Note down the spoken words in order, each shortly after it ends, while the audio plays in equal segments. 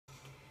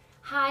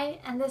Hi,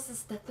 and this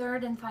is the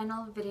third and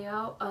final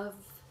video of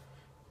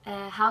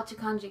how to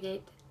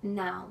conjugate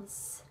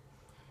nouns.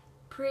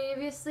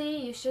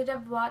 Previously, you should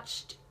have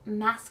watched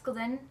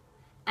masculine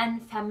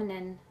and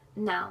feminine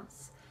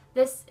nouns.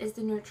 This is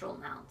the neutral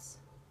nouns.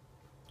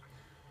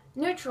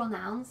 Neutral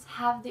nouns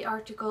have the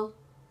article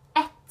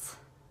et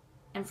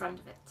in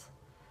front of it.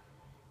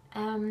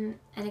 An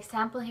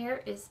example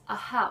here is a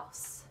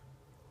house.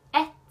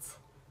 Et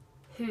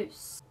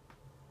hus.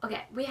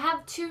 Okay, we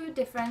have two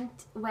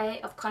different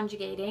ways of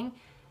conjugating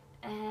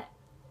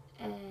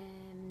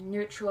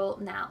neutral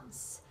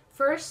nouns.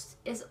 First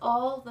is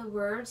all the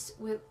words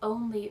with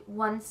only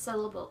one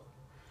syllable,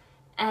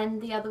 and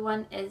the other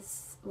one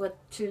is with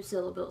two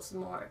syllables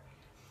more.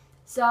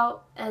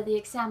 So the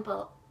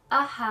example,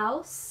 a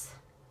house,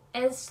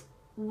 is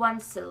one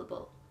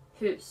syllable,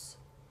 hus.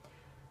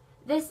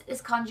 This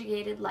is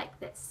conjugated like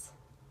this.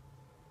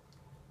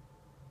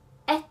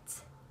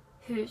 Et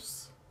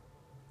hus.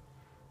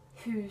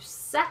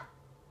 Huset.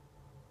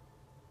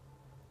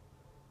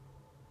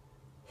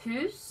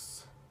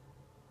 Hus.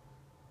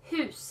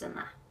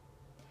 Husene.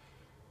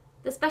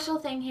 The special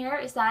thing here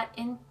is that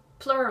in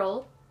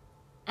plural,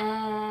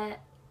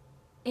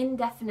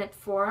 indefinite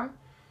form,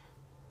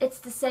 it's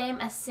the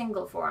same as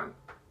single form.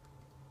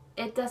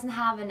 It doesn't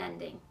have an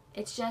ending.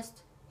 It's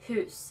just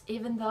hus,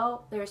 even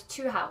though there's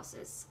two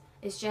houses.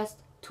 It's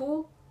just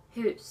to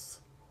hus.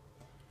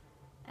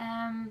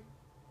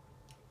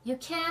 You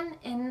can,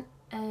 in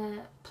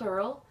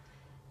plural,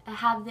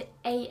 have the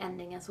a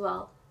ending as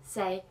well.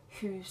 Say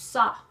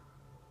husa.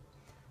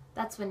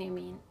 That's when you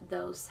mean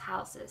those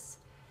houses.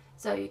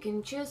 So you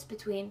can choose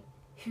between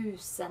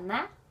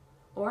husene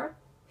or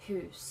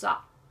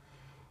husa.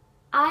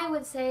 I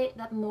would say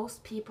that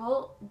most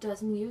people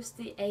doesn't use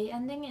the a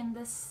ending in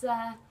this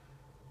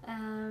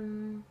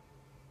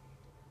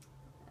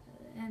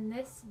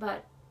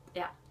but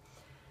yeah.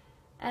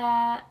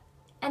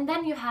 And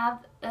then you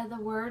have the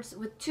words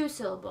with two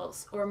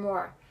syllables or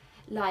more,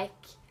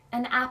 like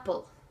an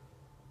apple.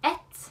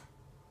 Et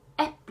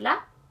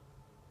eple.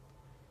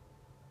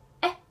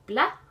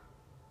 Eple.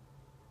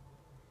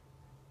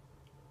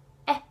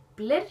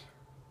 Epler.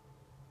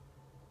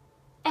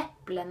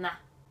 Eplene.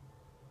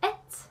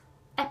 Et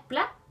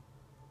eple.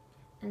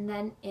 And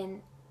then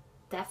in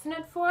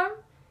definite form,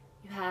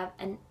 you have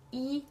an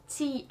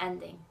et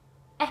ending.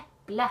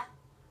 Eple.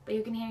 But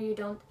you can hear you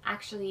don't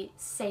actually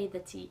say the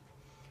t.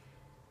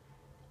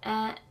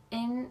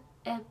 In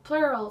a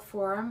plural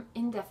form,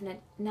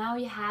 indefinite, now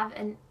you have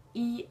an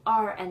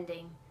er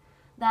ending.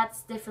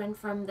 That's different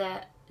from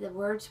the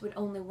words with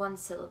only one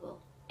syllable.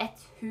 Et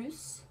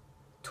hus,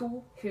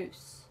 to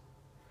hus.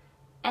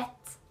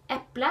 Et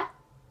eple,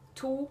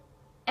 to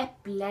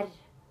epler,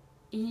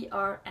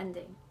 er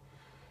ending.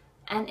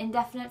 And in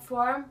definite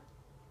form,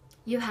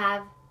 you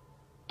have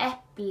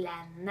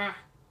eplene,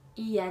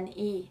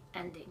 ene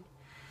ending.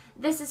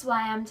 This is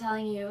why I'm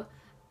telling you,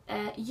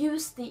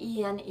 use the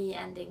ene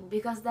ending,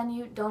 because then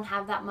you don't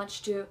have that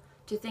much to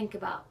think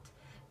about.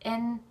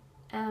 In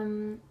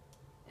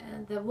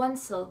the one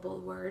syllable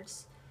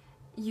words,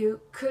 you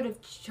could have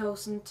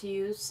chosen to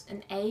use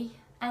an a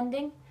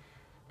ending,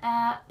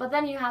 but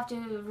then you have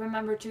to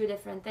remember two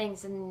different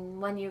things,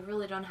 and when you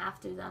really don't have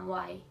to, then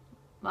why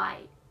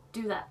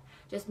do that?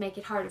 Just make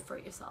it harder for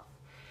yourself.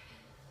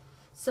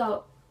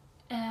 So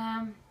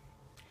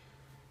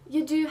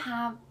you do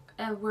have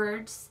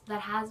words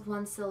that has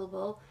one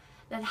syllable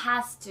that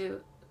has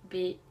to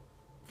be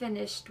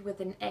finished with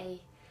an a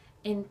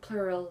in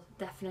plural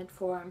definite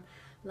form,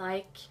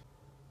 like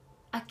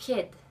a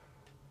kid.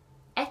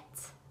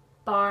 Et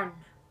barn.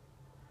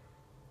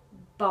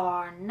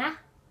 Barne.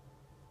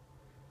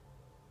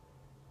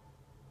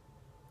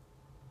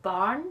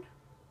 Barn.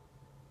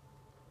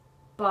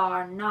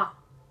 Barna.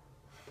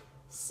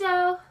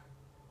 So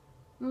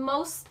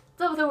most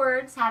of the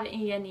words have an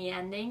ene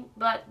ending,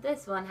 but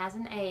this one has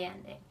an a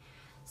ending.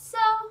 So,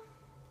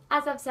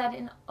 as I've said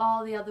in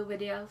all the other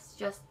videos,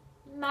 just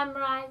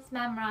memorize,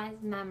 memorize,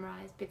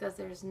 memorize, because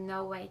there's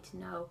no way to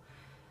know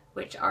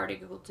which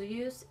article to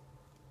use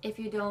if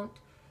you don't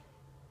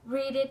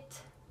read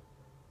it,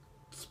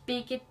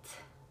 speak it,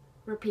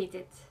 repeat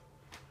it.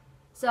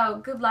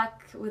 So, good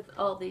luck with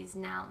all these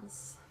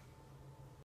nouns.